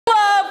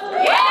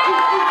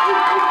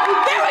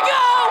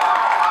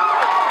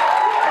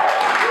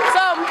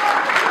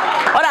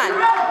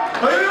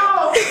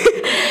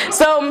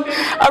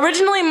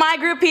Originally, my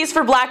group piece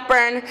for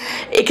Blackburn,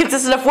 it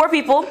consisted of 4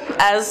 people,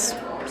 as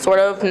sort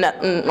of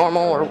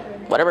normal or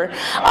whatever.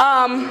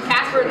 Yeah,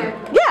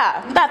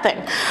 that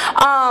thing.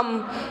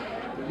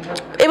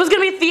 It was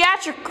going to be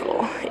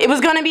theatrical. It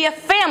was going to be a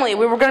family.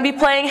 We were going to be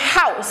playing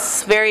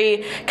house,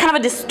 very kind of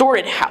a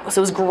distorted house.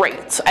 It was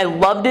great. I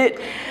loved it.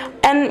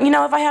 And, you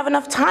know, if I have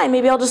enough time,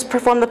 maybe I'll just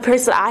perform the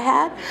piece that I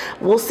had.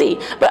 We'll see.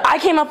 But I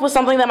came up with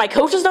something that my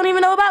coaches don't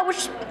even know about,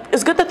 which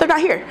is good that they're not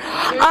here.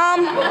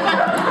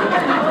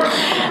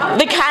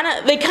 They kind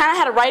of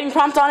had a writing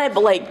prompt on it,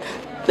 but, like,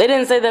 they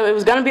didn't say that it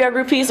was going to be our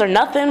group piece or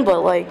nothing,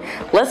 but, like,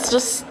 let's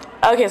just...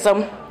 Okay,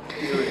 so...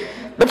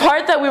 The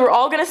part that we were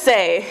all going to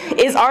say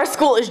is our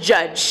school is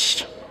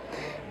judged.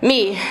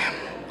 Me.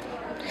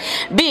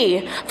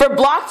 B, for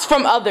blocked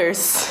from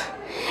others.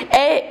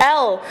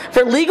 L,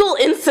 for legal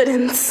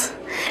incidents.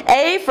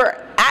 A, for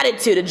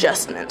attitude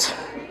adjustment.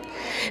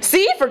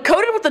 C, for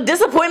coated with the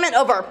disappointment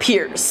of our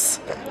peers.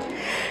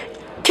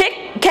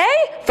 K,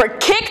 for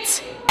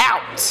kicked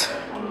out.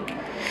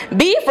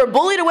 B, for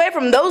bullied away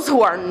from those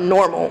who are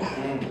normal.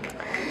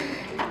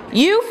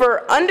 U,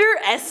 for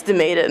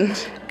underestimated.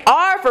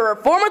 R, for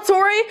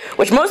reformatory,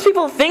 which most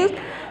people think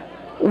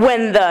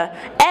when the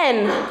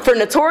N, for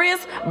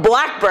notorious,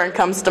 Blackburn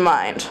comes to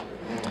mind.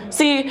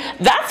 See,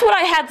 that's what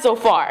I had so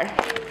far.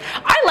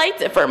 I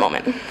liked it for a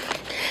moment.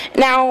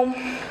 Now,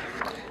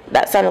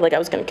 that sounded like I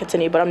was going to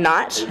continue, but I'm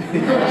not.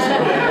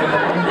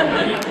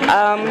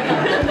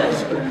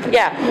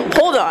 Yeah,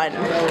 hold on.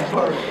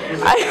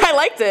 I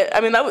liked it.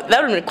 I mean, that would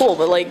have been cool,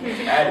 but like,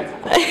 yeah,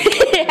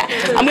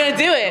 I'm going to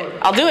do it.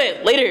 I'll do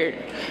it later.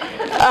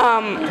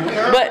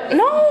 But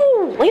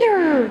no,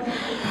 later.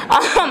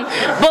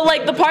 But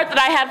like the part that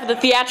I had for the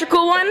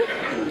theatrical one,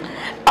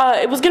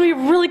 it was gonna be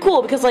really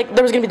cool because like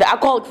there was gonna be the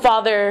alcoholic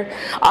father,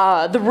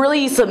 the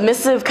really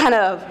submissive kind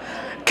of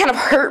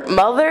hurt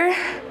mother,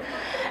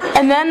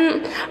 and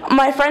then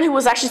my friend who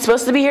was actually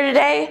supposed to be here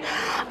today,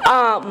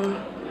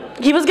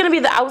 he was gonna be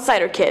the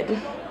outsider kid,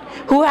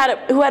 who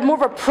had more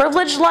of a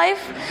privileged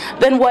life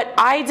than what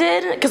I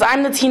did, because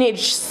I'm the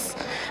teenage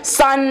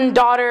son,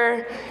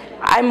 daughter.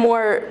 I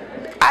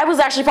was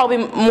actually probably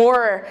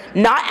more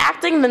not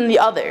acting than the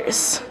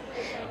others.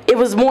 I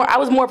was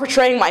more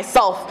portraying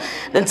myself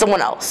than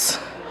someone else.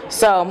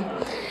 So,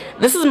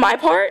 this is my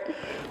part.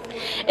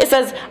 It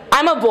says,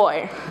 I'm a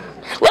boy.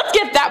 Let's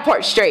get that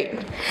part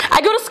straight.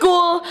 I go to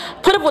school,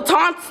 put up with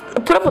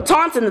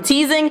taunts and the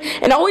teasing,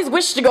 and always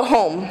wish to go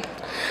home.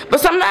 But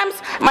sometimes,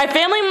 my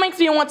family makes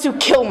me want to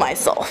kill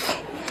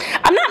myself.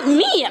 I'm not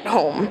me at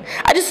home.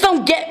 They just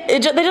don't get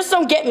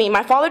me.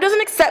 My father doesn't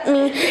accept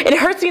me. It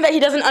hurts me that he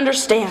doesn't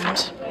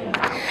understand.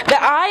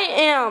 That I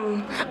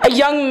am a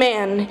young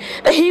man.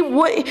 That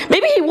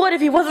maybe he would if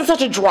he wasn't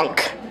such a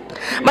drunk.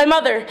 My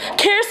mother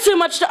cares too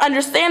much to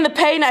understand the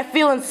pain I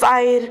feel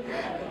inside.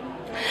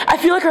 I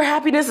feel like her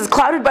happiness is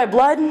clouded by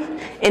blood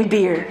and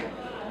beer.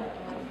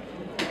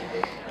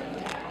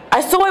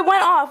 So I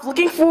went off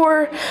looking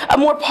for a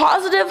more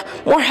positive,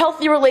 more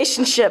healthy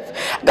relationship.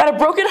 I got a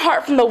broken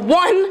heart from the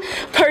one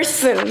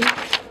person.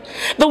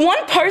 The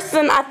one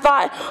person I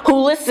thought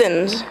who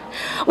listened.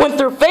 Went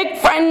through fake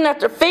friend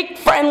after fake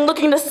friend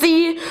looking to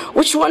see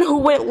which one who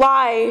wouldn't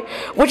lie,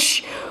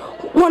 which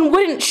one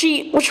wouldn't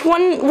cheat, which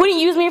one wouldn't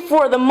use me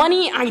for the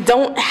money I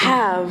don't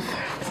have.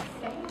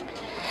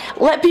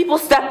 Let people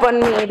step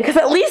on me because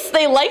at least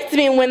they liked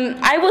me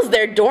when I was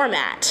their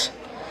doormat.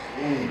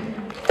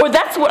 Or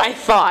that's what I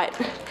thought.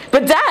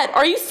 But Dad,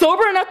 are you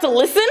sober enough to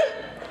listen?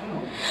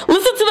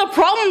 Listen to the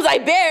problems I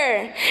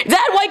bear.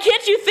 Dad, why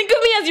can't you think of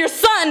me as your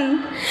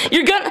son?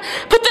 You're gonna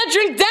put that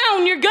drink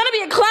down. You're gonna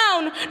be a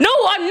clown. No,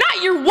 I'm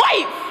not your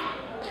wife.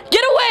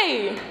 Get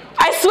away.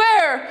 I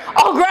swear,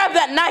 I'll grab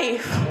that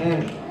knife.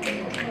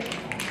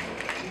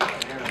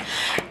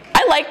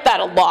 I like that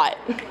a lot.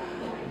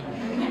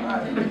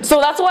 So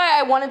that's why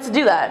I wanted to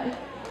do that.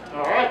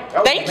 All right.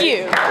 Thank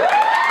you.